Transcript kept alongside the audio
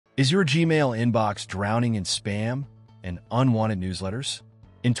Is your Gmail inbox drowning in spam and unwanted newsletters?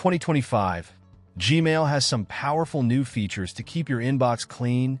 In 2025, Gmail has some powerful new features to keep your inbox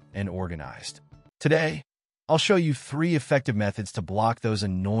clean and organized. Today, I'll show you 3 effective methods to block those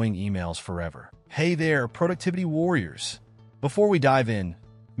annoying emails forever. Hey there, productivity warriors! Before we dive in,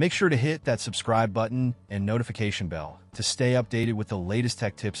 make sure to hit that subscribe button and notification bell to stay updated with the latest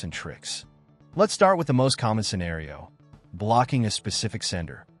tech tips and tricks. Let's start with the most common scenario: blocking a specific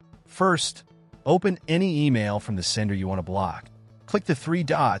sender. First, open any email from the sender you want to block. Click the 3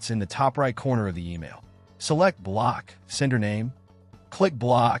 dots in the top right corner of the email. Select Block Sender Name. Click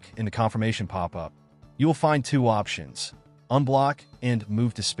Block in the confirmation pop-up. You will find 2 options: Unblock and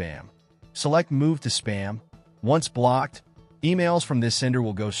Move to Spam. Select Move to Spam. Once blocked, emails from this sender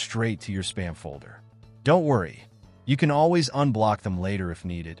will go straight to your spam folder. Don't worry, you can always unblock them later if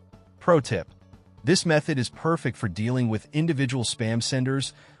needed. Pro tip: this method is perfect for dealing with individual spam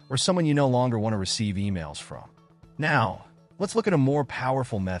senders or someone you no longer want to receive emails from. Now, let's look at a more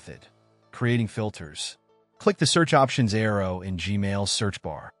powerful method: creating filters. Click the search options arrow in Gmail's search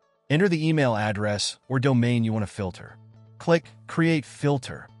bar. Enter the email address or domain you want to filter. Click Create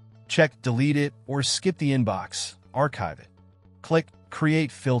Filter. Check Delete it or skip the inbox, archive it. Click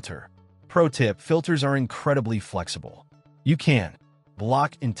Create Filter. Pro tip: filters are incredibly flexible. You can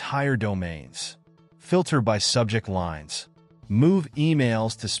block entire domains, filter by subject lines, move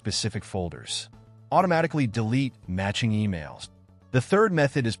emails to specific folders, automatically delete matching emails. The third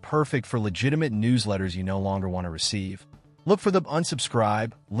method is perfect for legitimate newsletters you no longer want to receive. Look for the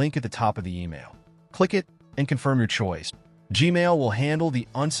unsubscribe link at the top of the email. Click it and confirm your choice. Gmail will handle the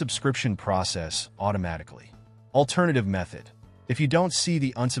unsubscription process automatically. Alternative method: if you don't see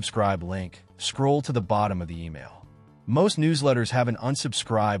the unsubscribe link, scroll to the bottom of the email. Most newsletters have an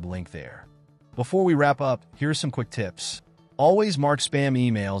unsubscribe link there. Before we wrap up, here are some quick tips. Always mark spam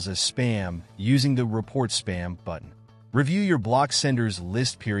emails as spam using the Report Spam button. Review your blocked senders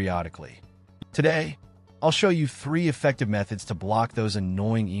list periodically. Today, I'll show you 3 effective methods to block those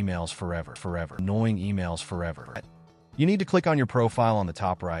annoying emails forever. You need to click on your profile on the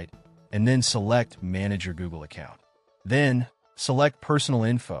top right, and then select Manage your Google account. Then, select Personal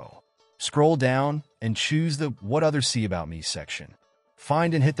Info. Scroll down and choose the What Others See About Me section.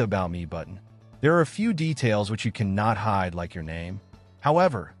 Find and hit the About Me button. There are a few details which you cannot hide, like your name.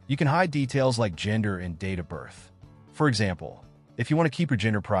 However, you can hide details like gender and date of birth. For example, if you want to keep your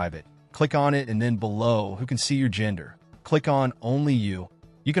gender private, click on it, and then below Who Can See Your Gender, click on Only You.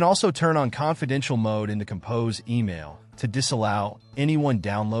 You can also turn on confidential mode in the Compose email to disallow anyone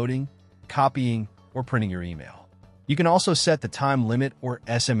downloading, copying, or printing your email. You can also set the time limit or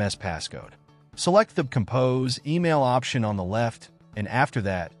SMS passcode. Select the Compose email option on the left, and after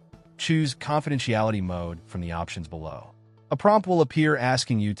that, choose confidentiality mode from the options below. A prompt will appear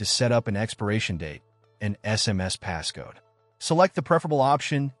asking you to set up an expiration date and SMS passcode. Select the preferable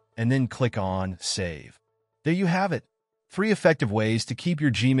option and then click on Save. There you have it. 3 effective ways to keep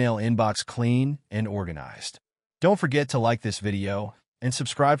your Gmail inbox clean and organized. Don't forget to like this video and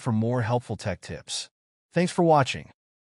subscribe for more helpful tech tips. Thanks for watching.